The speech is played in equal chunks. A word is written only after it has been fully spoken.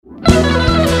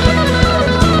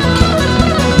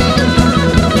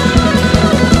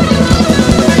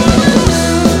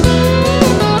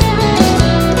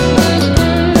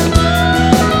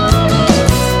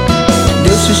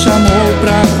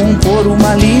compor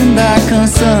uma linda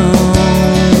canção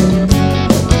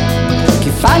que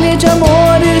fale de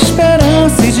amor,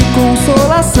 esperança e de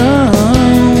consolação.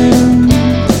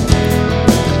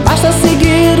 Basta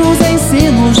seguir os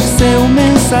ensinos de seu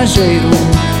mensageiro,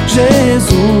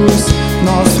 Jesus,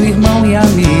 nosso irmão e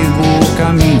amigo,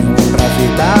 caminho pra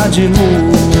vida de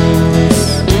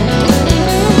luz.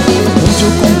 Mude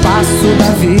o compasso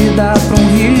da vida pra um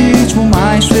ritmo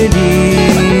mais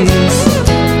feliz.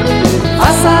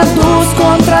 Faça dos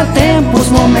contratempos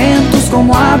momentos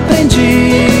como aprendiz.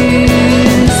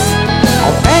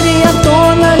 Altere a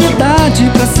tonalidade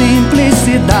pra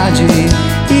simplicidade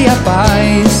e a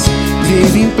paz.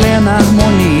 Vive em plena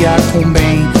harmonia com o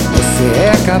bem, você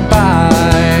é capaz.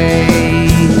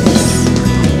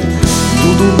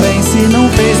 Tudo bem se não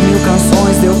fez 1000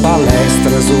 canções, deu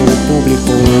palestras ou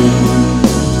publicou.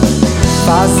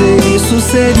 Fazer isso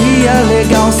seria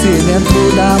legal se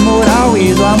dentro da moral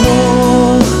e do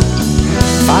amor.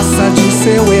 Faça de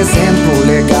seu exemplo o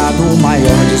legado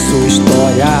maior de sua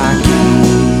história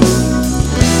aqui.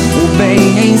 O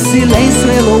bem em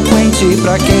silêncio eloquente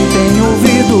pra quem tem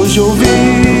ouvidos de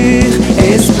ouvir.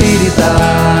 Espírita,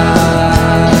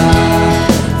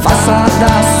 faça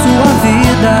da sua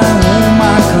vida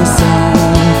uma canção.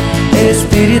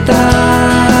 Espírita,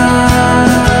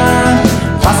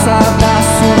 faça da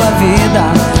sua vida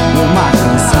uma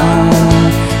canção.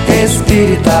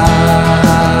 Espírita,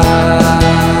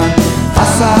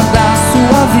 faça da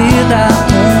sua vida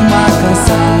uma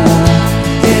canção.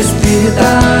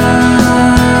 Espírita,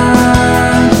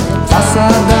 faça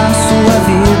da sua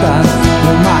vida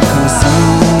uma canção.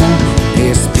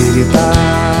 Espírita.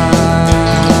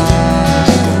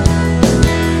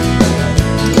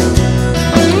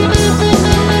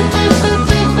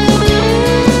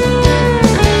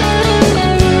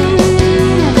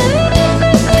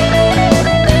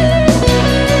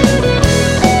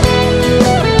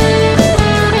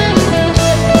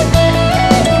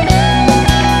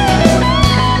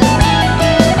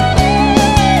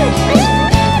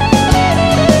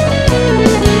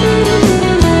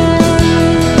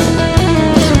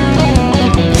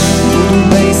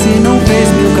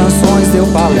 Deu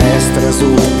palestras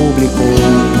ou publicou.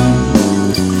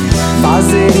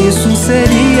 Fazer isso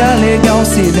seria legal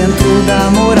se dentro da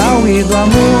moral e do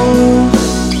amor.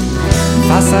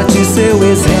 Faça de seu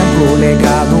exemplo o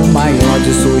legado maior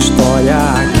de sua história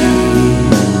aqui.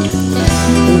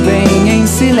 O bem em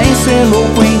silêncio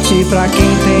eloquente pra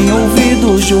quem tem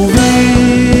ouvidos de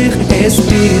ouvir.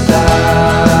 Espírita,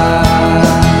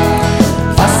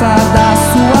 faça da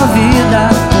sua vida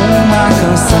uma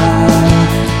canção.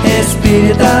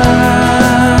 Espírita,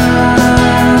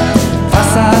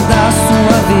 faça da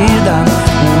sua vida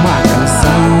uma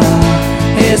canção.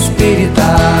 Espírita,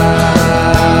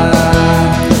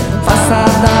 faça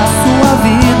da sua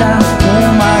vida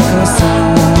uma canção.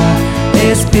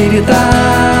 Espírita,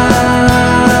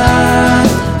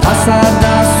 faça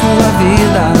da sua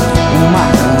vida uma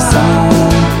canção.